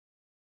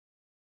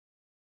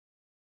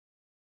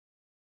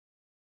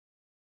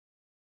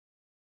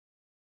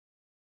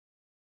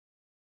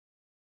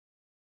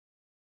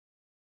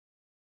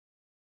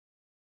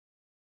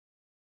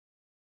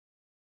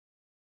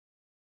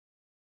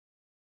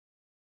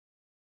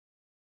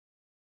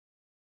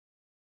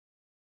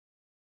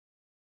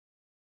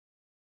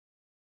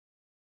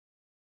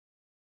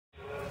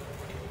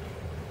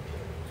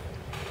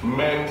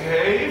Man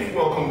Cave,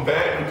 welcome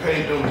back. We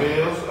paid them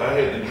bills. I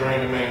had to drain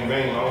the main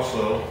vein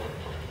also.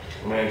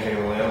 Man Cave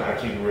Atlanta. I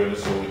keep it real,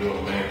 so we're doing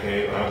the Man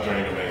Cave. I'll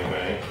drain the main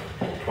vein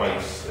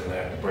twice in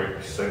that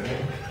break segment.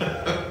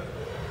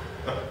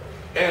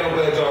 And I'm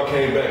glad y'all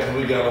came back because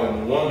we got a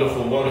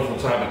wonderful, wonderful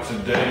topic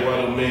today.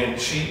 Why do men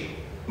cheat?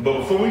 But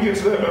before we get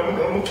to that, man, I'm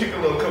gonna kick a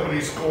little couple of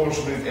these scores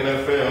from these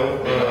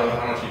NFL. I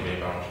don't cheat,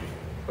 babe. I don't cheat.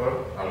 Huh?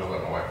 I just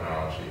let my wife know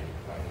I don't cheat.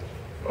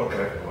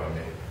 Okay. It wasn't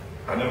me.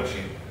 I never cheat.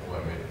 It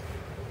wasn't me.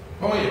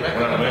 Oh yeah, back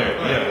When I'm married,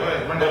 yeah.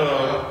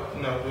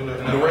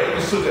 The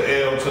Ravens took an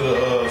L to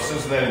the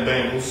Cincinnati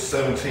Bengals,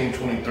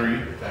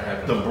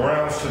 17-23. The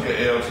Browns took an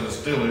L to the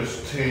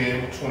Steelers,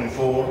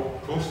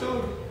 10-24. Who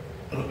Steelers?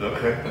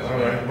 Okay, all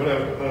right,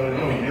 whatever.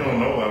 You don't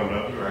know, I don't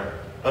know. You're right.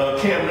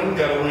 Cam Newton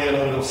got a win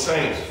over the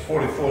Saints,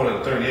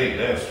 44-38.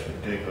 That's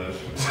ridiculous.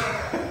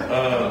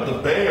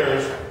 The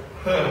Bears,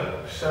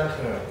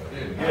 Chi-Town.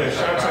 Yeah,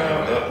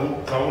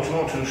 Chi-Town. Call what you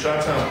want to.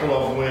 Chi-Town pull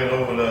off a win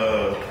over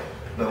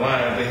the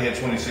Lions. They had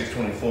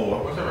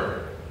 26-24. What's the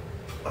record?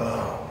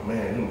 Oh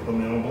man, you put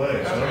me on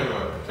blast.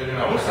 That's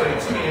I would say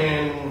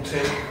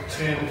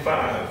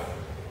 10-5.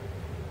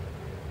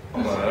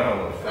 I'm like, I don't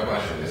know. That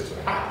about shit is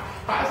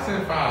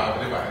 5-10-5.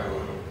 They about to go.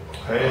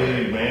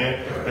 Hey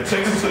man, the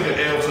Texans took an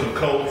L to the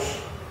Colts.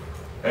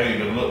 Hey,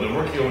 the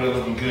rookie over there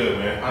looking good,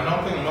 man. I know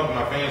I'm picking him up in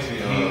my fantasy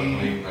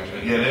league.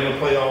 Yeah, they're in the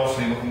playoffs.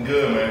 He looking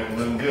good, man.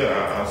 Looking good.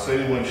 I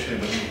say he wasn't shit,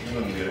 but he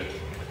looking good.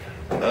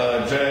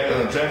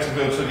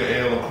 Jacksonville took an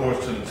L, of course,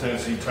 to the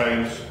Tennessee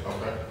Titans.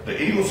 Okay. The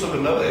Eagles took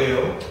another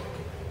L.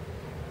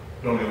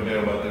 Don't give a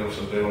damn about them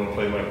since they want to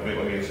play Michael Vick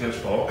like it's his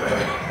fault.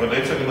 But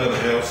they took another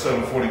L,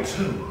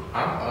 7-42.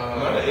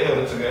 Another L,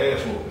 they took an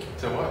ass whooping.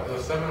 To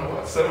what? 7 or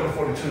what?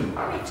 7-42.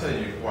 I'm gonna tell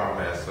you why I'm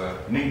ass, son.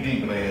 Knee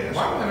deep in their ass.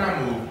 Why would I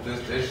move this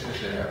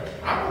shit happen?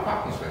 I'm a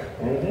Falcons fan.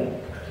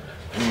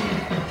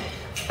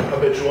 I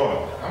bet you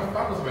are. I'm a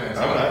Falcons fan.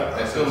 I'm not.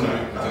 I still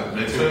not.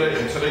 Until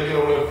they get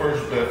over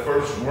that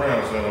first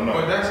round, son, I'm not.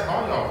 But that's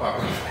all y'all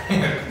Falcons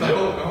fans. The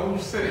whole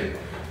city.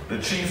 The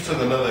Chiefs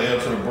took another L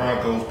to the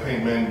Broncos.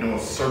 Peyton Manning doing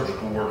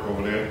surgical work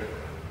over there.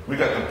 We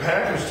got the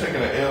Packers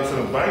taking an L to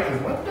the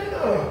Vikings. What the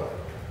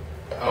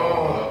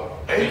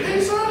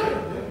AP, son?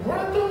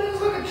 Run through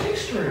niggas like a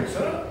G-string,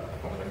 son.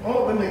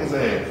 All the niggas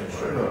ass.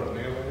 Straight up.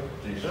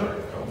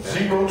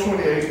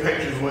 0-28.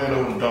 Patriots win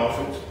over the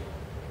Dolphins.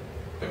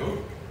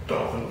 Who?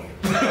 Dolphins.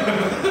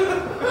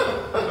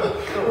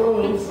 Come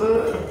on,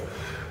 son.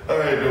 All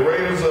right, the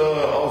Raiders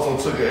also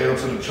took an L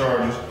to the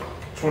Chargers.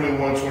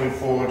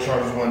 21-24,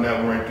 Chargers won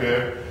that one right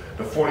there.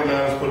 The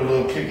 49ers put a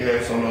little kick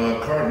ass on the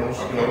Cardinals,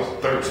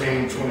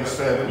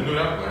 13-27. You knew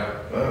that was that.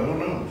 Who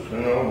knows?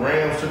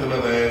 Rams took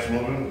another ass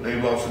moving. They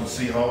lost to the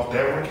Seahawks.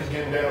 That rank is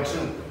getting down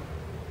too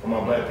for my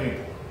black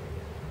people.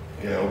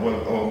 Yeah,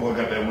 old boy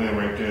got that win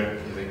right there.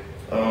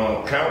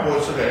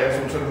 Cowboys took an ass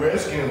moving to the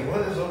Redskins.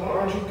 What is up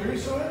on RG3,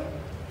 son?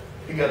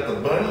 He got the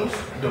bunnies,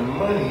 the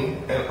money,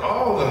 and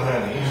all the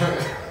honey.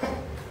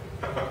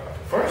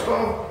 First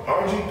off,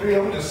 RG3,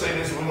 I'm gonna just say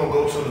this, we're gonna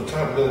go to the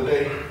topic of the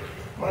day.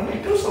 My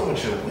nigga, do something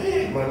with your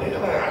wig, my nigga.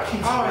 Like, I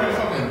keep that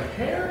fucking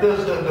hair?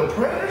 The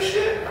predator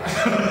shit?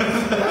 That's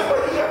why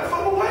you got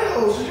full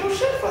whales. Your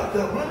shit fucked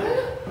up, my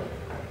nigga.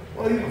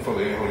 Well, you can fuck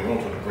anything you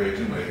want to the grade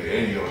too, nigga.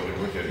 And you only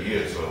been rookie of the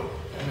year, so.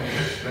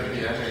 That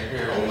ain't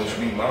hair. I'll let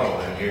you meet my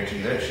own and guarantee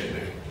you that shit,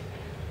 nigga.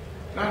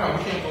 No,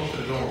 we can't go to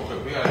the door real quick.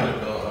 We gotta do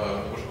the,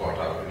 what's called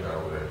topic we got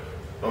over there.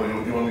 Oh, you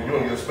want to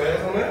get a spaz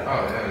on that?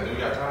 Oh, yeah, do we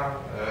got time?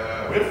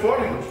 We're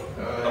 40. I'm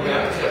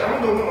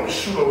gonna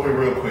shoot over here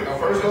real quick.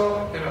 First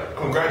off,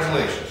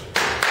 congratulations.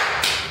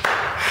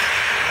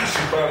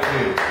 She finally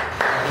did.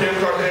 Kim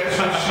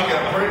Kardashian, she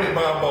got pregnant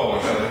by a baller,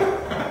 son.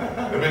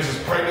 The bitch is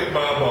pregnant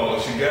by a baller.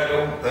 She got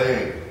him.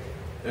 Hey.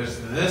 This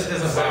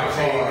is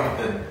about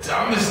the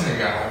dumbest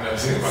nigga I've ever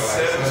seen in my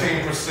life.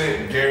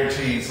 17%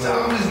 guaranteed,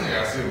 son. Dumbest nigga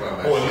I've seen in my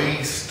life. For at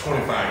least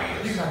 25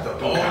 years. You got the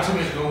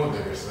ultimate gold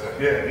digger, son.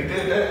 Yeah, he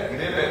did that.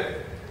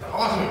 The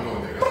ultimate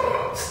gold digger.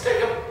 Stick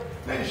him.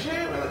 Nigga, she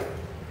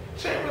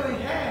ain't really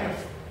have.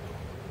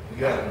 You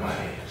got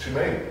money. She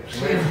made it. She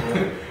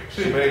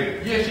made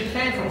it. Yeah,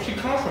 she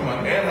comes from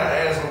money. And her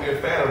ass gonna get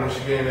fatter when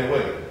she gained that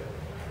weight.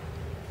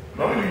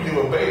 Not only you give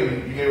a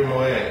baby, you gave her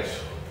no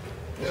ass.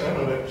 Yeah, I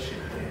know that.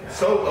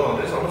 So, I'm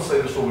gonna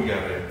say this before we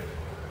got there.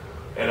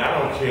 And I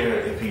don't care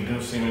if he do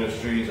see me in the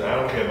streets. I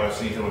don't care if I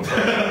see him in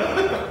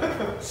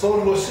prison.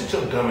 So, boy, sit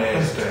your dumb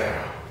ass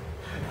down.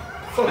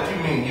 Fuck you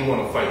mean you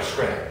want to fight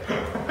Scrap?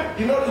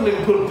 You know this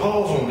nigga put a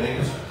pause on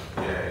niggas.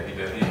 Yeah, he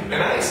did.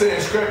 And I ain't saying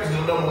Scrap is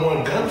the number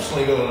one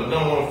gunslinger or the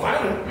number one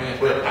fighter,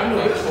 but I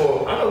know this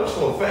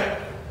for a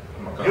fact.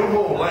 Your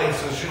whole life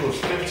since you was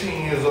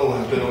 15 years old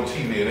has been on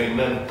TV and ain't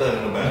nothing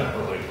thugging about it.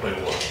 Like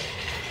Playboy.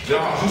 You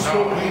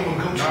smoke weed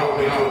with Gucci don't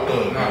make you a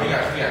thug. No, he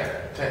got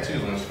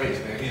tattoos on his face,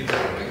 man. He's a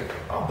nigga.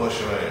 I'll bust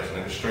your ass,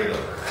 nigga, straight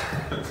up.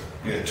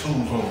 Yeah,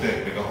 tools on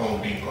deck, nigga,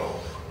 Home Depot.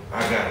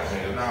 I got it,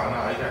 nigga. No,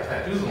 he got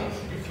tattoos on him.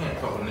 You can't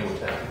fuck with a nigga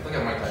with tattoos. Look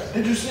at Mike Tyson.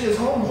 Did you see his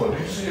homeboy?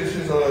 Did you see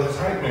his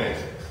hype man?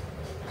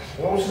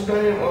 What was his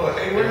name?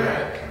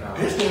 A-Rap? No.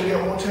 This nigga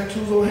got more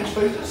tattoos on his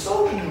face than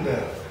Soldier do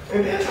now.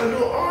 And then try to do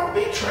an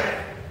R&B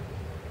track.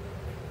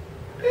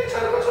 Then try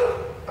to go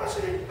to, I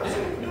said,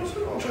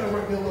 producer, I'm trying to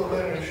write me a little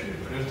letter and shit.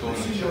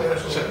 See your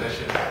ass. Shut that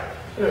shit. Yeah,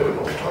 we're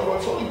gonna talk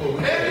about Tony Boy.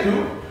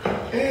 Anywho.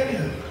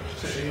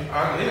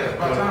 Yeah,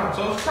 about time.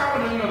 So it's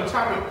time to, the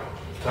topic.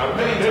 Top of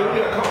the day, we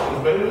got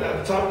callers, baby. At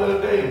the top of the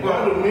day,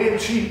 why do men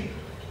cheat?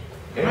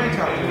 The main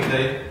topic of the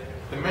day.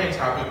 The main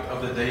topic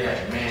of the day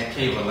at Man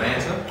Cave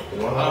Atlanta.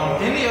 Wow.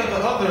 Any of the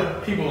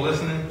other people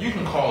listening, you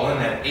can call in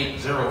at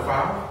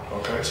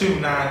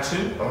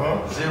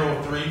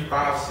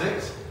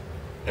 805-292-0356.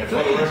 And for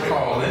the Please record,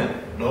 call in.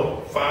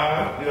 No,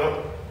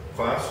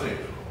 5-6.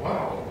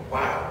 Wow.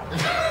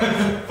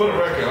 For the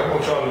record, I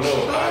want y'all to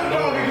know. I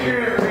know you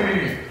can't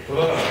read. For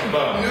the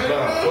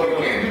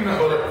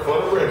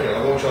record, I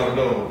want y'all to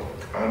know.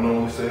 I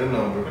normally say the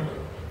number,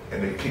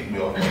 and they kick me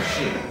off my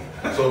shit.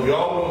 So if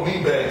y'all want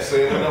me back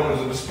saying the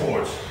numbers in the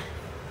sports,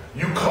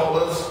 you call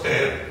us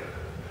at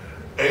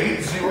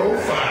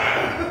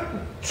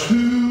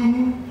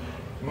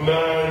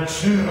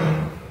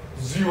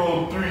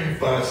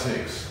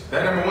 805-292-0356.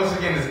 That number once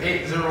again is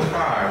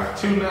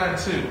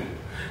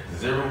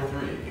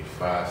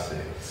 805-292-0356. I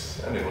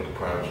didn't want the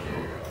private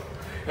school.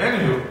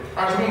 Anywho,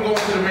 all right, so we're going to go on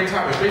to the main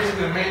topic.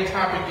 Basically, the main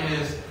topic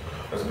is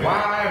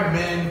why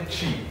men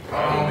cheat.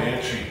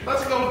 Men cheat.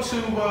 Let's go to...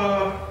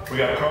 we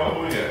got a call?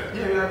 Who we got?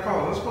 Yeah, we got a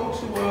call. Let's go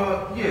to,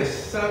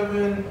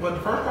 the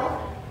first call?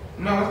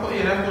 No, let's go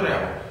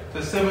that one. To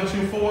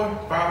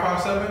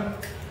 724-557.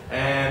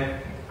 And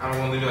I'm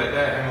going to leave it like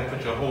that. I'm going to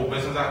put your whole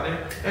business out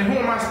there. And who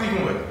am I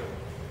speaking with?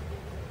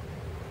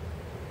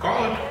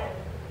 Caller.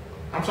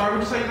 I'm sorry, what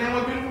did you say your name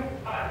was, beautiful?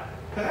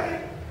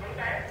 Hey.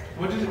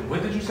 What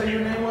did you say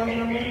your name was,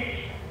 young lady?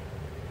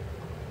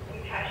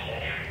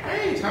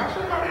 Hey,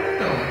 Tasha, how are you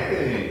doing?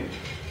 Hey.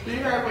 Do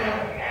you have a...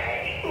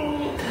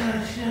 Oh,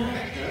 Tasha.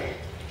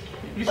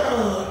 You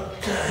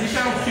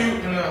sound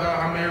cute in a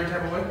I'm married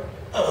type of way.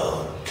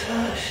 Oh,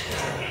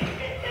 Tasha.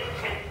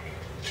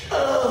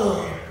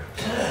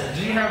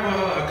 Do you have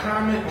a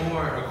comment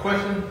or a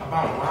question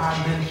about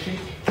why men cheat?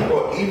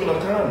 Or even a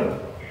condom.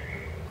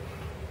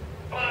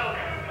 Well,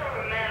 coming from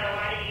a man,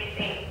 why do you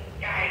think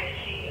guys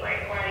cheat?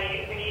 Like, what do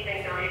you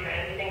think the reason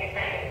is? You think it's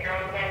that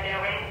girls not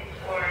doing,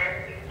 or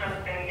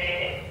something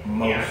that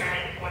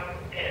guys want to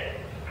do?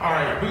 All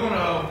right, we're going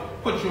to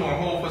put you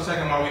on hold for a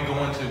second while we go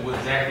into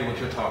exactly what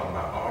you're talking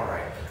about. All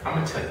right, I'm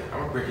going to tell you. I'm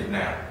going to break it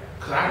down.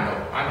 Because I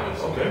know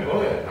it's okay,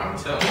 go ahead. I'm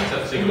going to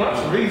tell you. Lots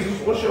of reasons.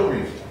 What's your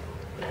reason?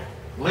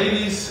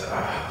 Ladies,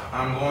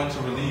 I'm going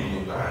to relieve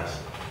you guys.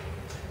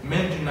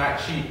 Men do not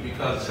cheat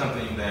because it's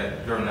something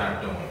that you're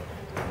not doing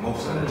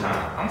most of the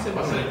time. I'm going to say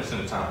about 70%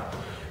 of the time.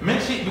 Men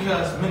cheat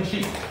because men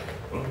cheat.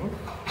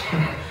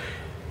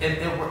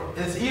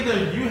 It's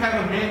either you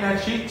have a man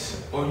that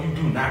cheats or you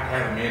do not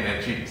have a man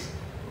that cheats.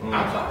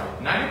 I'm sorry.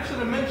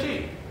 90% of men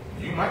cheat.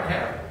 You might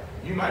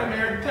have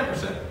married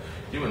 10%.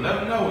 You will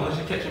never know unless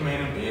you catch your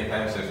man in bed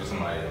having sex with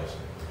somebody else.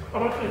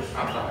 How about this?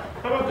 I'm sorry.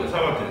 How about this?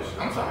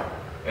 I'm sorry.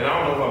 And I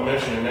don't know if I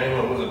mentioned your name,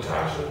 or was it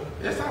Tasha?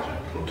 Yes, Tasha.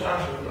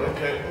 Tasha.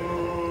 Okay.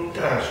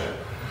 Tasha.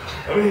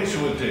 Let me hit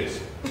you with this.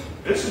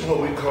 This is what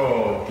we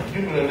call,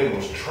 you know, that nigga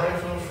was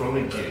trifling from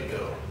the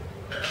get-go.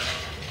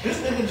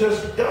 This nigga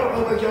just, y'all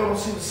act like y'all don't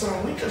see the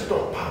sign. We just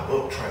don't pop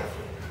up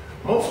trifling.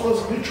 Most of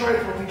us, we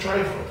trifling.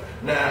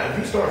 Now, if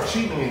you start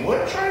cheating and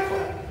what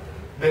trifling,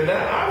 then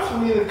that obviously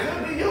means it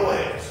could be your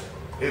ass.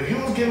 If you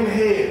was giving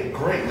head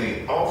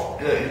greatly off,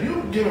 if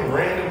you giving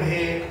random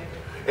head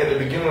at the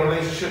beginning of a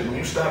relationship and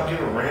you stop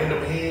giving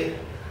random head,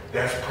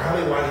 that's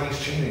probably why he's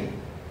cheating.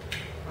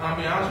 I'll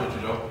be honest with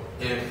you though.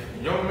 If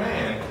your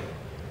man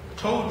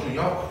told you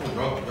y'all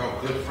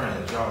good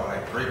friends, y'all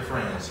like great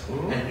friends,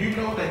 and you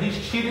know that he's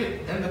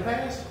cheated in the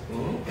past,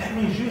 that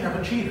means you have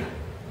a cheater.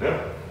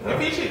 Yeah. If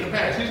he cheated in the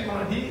past,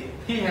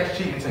 he has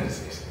cheating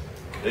tendencies.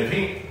 If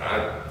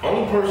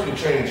only person can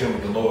change him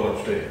with the Lord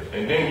upstairs.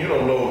 And then you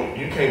don't know,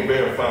 you can't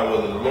verify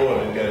whether the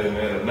Lord has got in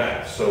there or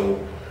not. So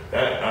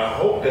I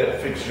hope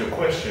that fixes your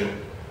question.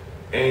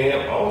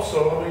 And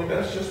also, I mean,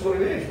 that's just what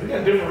it is. We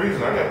got different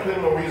reasons. I got plenty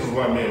more reasons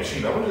why men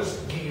cheat. I'm going to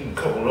just give you a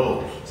couple of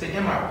those. See,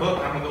 in my book,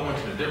 I'm going to go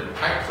into the different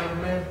types of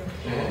men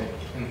and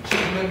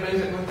cheating men,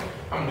 basically.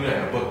 I'm going to do that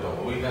in the book, though.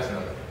 But that's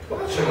another. Well,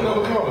 let's check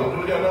another caller.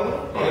 Do we got another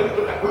one? They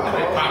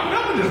popping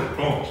up and just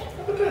boom.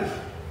 Look at this.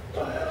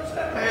 What the hell is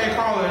that? Hey,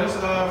 caller, this is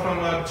from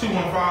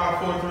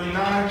 215-439.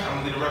 I'm going to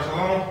leave the rest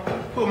alone.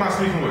 Who am I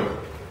speaking with?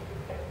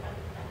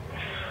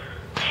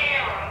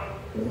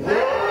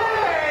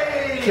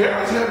 Hey!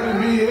 Karen's happy to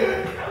be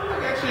here.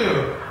 Look at you.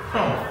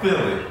 From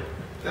Philly.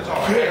 That's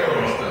all I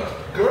Karen. have stuff.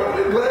 Girl,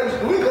 we're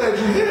glad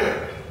you're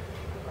here.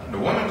 The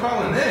women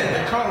calling in.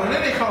 They're calling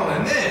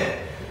in.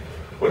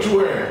 What you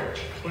wearing?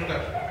 What you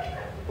got?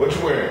 What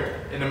you wearing?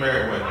 In the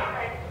married way.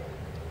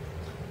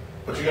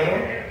 What you got on?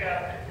 So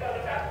the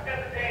topic of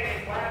the day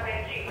is why men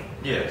cheat.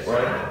 Yes.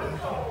 Right.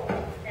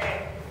 Okay.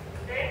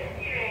 This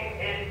cheating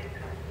is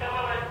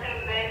similar to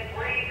men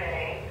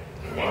breathing.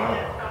 Wow.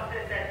 It's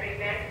something that they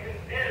naturally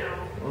do,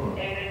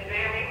 and it's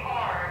very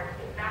hard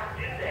to not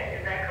do that.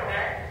 Is that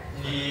correct?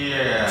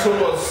 Yeah. To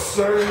a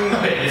certain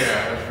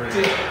Yeah, that's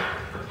pretty.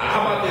 I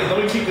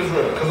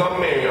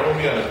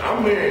be honest.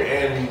 I'm married,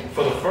 and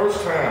for the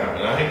first time,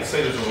 and I hate to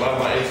say this, a lot of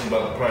my exes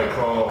about to probably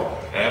call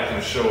after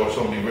the show or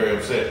something, be very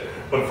upset.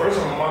 But the first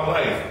time in my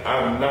life,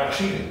 I'm not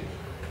cheating.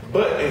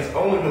 But it's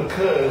only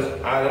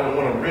because I don't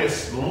want to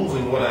risk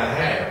losing what I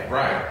have.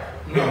 Right.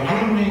 No,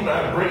 you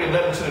not bringing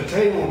nothing to the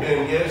table,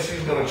 then yes,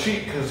 he's gonna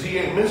cheat because he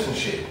ain't missing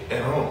shit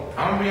at home.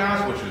 I'm gonna be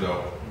honest with you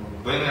though.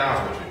 Blatantly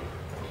honest with you.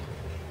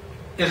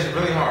 It's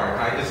really hard.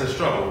 Like, it's a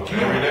struggle.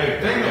 Every day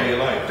of your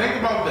life. Think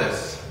about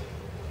this.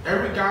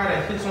 Every guy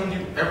that hits on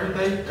you every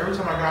day, every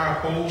time a guy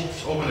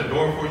holds open the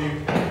door for you,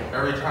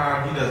 every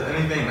time he does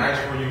anything nice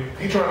for you,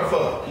 He trying to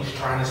fuck. he's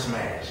trying to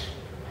smash.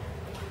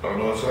 I don't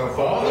know what's up.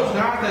 All those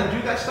guys that do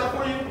that stuff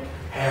for you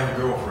have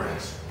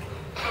girlfriends.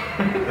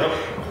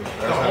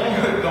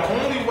 The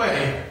only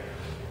way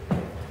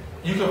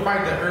you can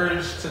fight the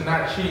urge to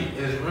not cheat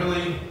is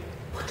really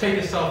take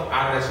yourself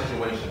out of that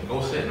situation.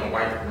 Go sit in a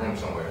white room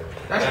somewhere.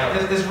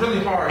 It's really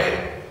hard.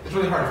 It's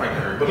really hard to fight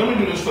the urge. But let me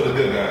do this for the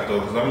good guys though,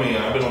 because I mean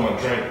I've been on my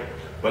drink,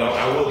 but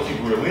I will keep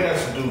it real. We had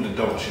some dudes that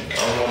don't cheat. I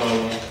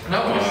don't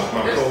know.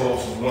 My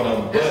co-host is one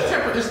of them.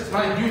 It's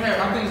like you have.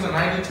 I think it's a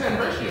 90-10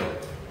 ratio.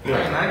 Yeah.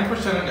 Like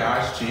 90% of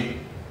guys cheat.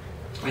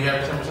 And you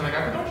have 10% of guys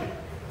that don't cheat.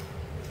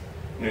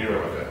 Yeah, you're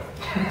right about that.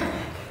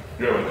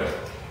 You're right about that.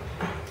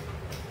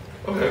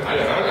 Okay, I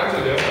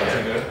take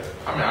that.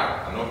 I mean, I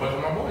know a bunch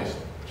of my boys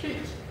cheat.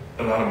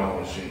 A lot of my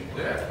homies cheat.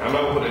 Yeah. I'm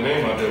not gonna put their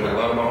name out there, but a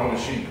lot of my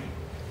homies cheat.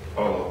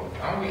 All of them.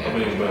 I don't get I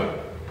mean, but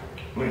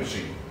niggas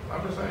cheat.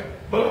 I'm just saying.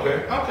 But okay.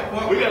 Okay,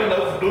 well. We got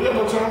enough. Do we have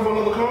no time for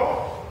another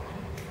call?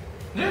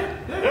 Yeah.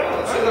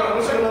 Let's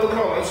take another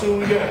call. Let's see what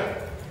we got.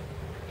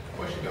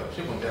 Where she go?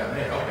 She went down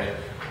there. Okay.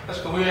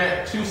 Let's go. We're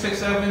at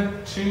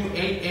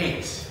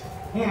 267-288.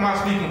 Who am I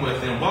speaking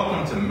with? And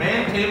welcome to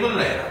Man Cave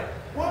Atlanta.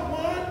 What?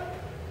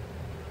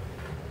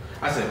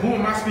 I said, who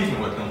am I speaking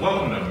with? And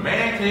welcome to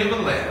Man Cave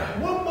Atlanta.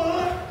 What?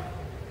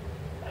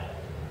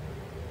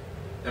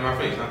 In my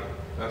face, huh?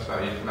 That's how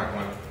you're not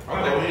going.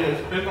 Oh, he is.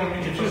 It's going to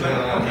be you Just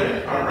second.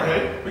 okay. All right.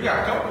 Okay. We got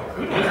a couple.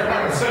 We doing That's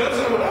everybody.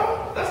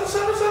 770. That's a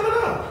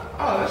 770.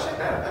 Oh, let's check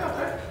that out.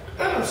 Okay.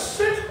 That's a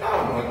 6. Oh my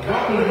God.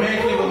 Welcome to Man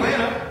Cave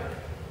Atlanta.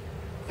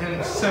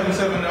 And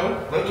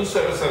 770. Let's do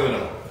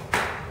 770.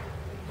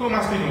 Who am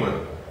I speaking with?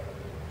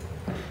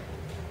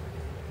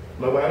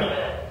 Nobody?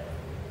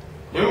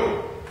 You?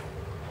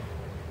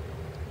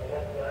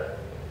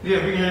 Yeah,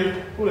 we can hear you.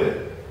 Who that?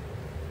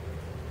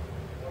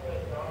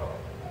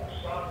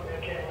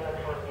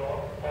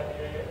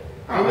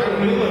 Oh,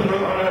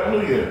 Happy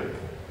New Year.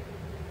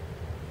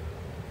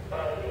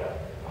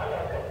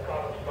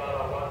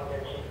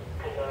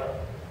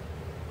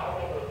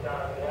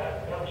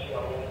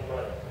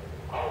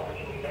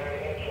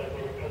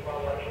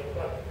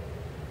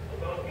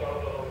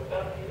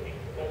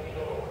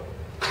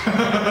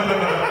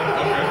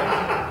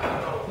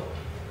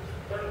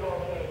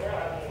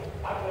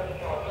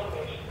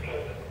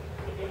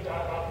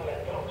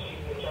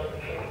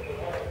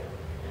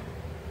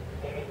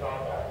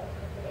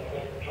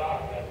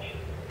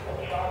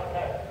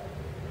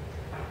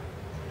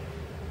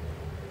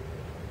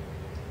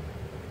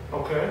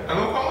 Okay.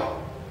 Hello,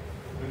 caller?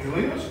 Did you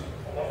leave us?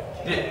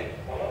 Yeah.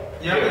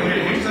 Yeah, I can hear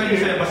you. You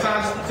said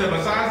besides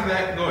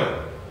that, go ahead.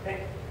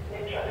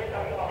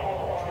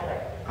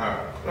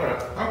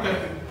 Alright. Okay.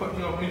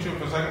 Mute you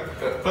for a second.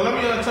 But let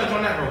me touch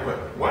on that real quick.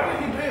 Why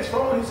did he pay his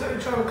phone? He said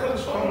he trying to cut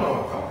his phone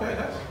off. Okay,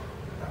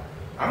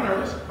 I'm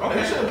nervous. Okay.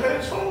 He should have paid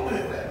his phone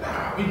bill.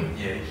 Nah, yeah,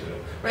 he should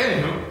have. But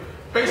anywho,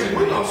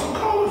 basically, We lost some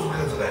callers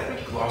because of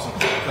that. We lost some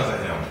calls because of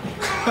him.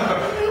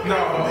 No,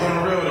 on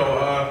the real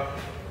though,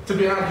 to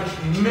be honest,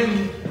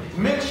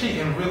 men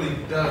cheating really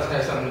does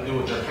have something to do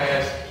with their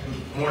past.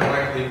 More than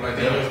likely, like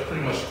they was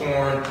pretty much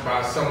scorned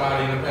by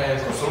somebody in the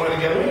past. Or somebody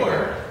got me.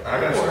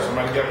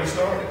 Somebody got me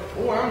started.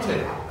 Or I'm telling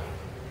you,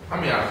 I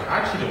mean,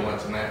 I cheated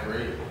once in that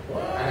grade.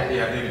 What? I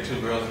dated two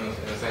girls in the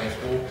same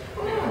school.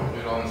 We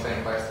were all in the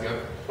same class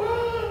together.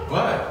 What?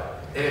 But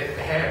it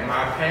had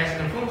my past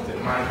influenced it,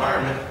 my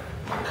environment,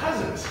 my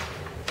cousins.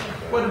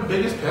 Were the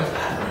biggest pimps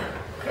ever.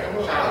 Okay,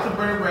 well, Shout out to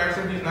Bernie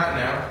Braxton, he's not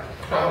now.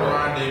 Shout out to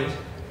Ron Davis.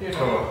 You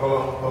know.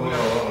 Hold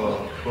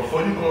on.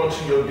 Before you go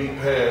into your deep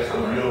past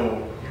of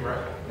your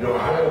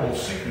horrible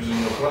secrets in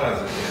your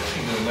closet and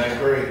cheating in 9th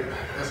grade,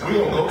 we're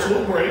going to go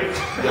to a break.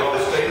 Y'all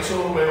stay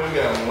tuned, man. We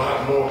got a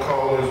lot more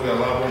callers. We got a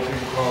lot more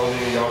people calling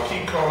in. Y'all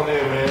keep calling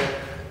in, man.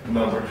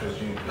 Number, because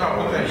you...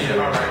 Oh, okay,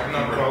 yeah, all right.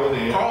 Number. Call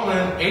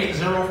in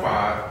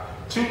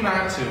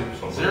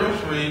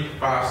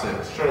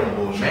 805-292-0356. Straight on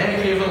bullshit.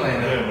 Man Cave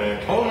Atlanta. Yeah,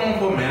 man. Hold on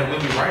for a minute. We'll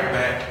be right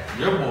back.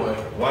 Your boy.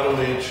 Why do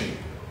men cheat?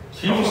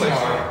 Keep I'm it going to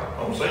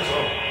smart. say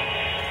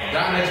something.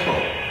 Got next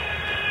quote.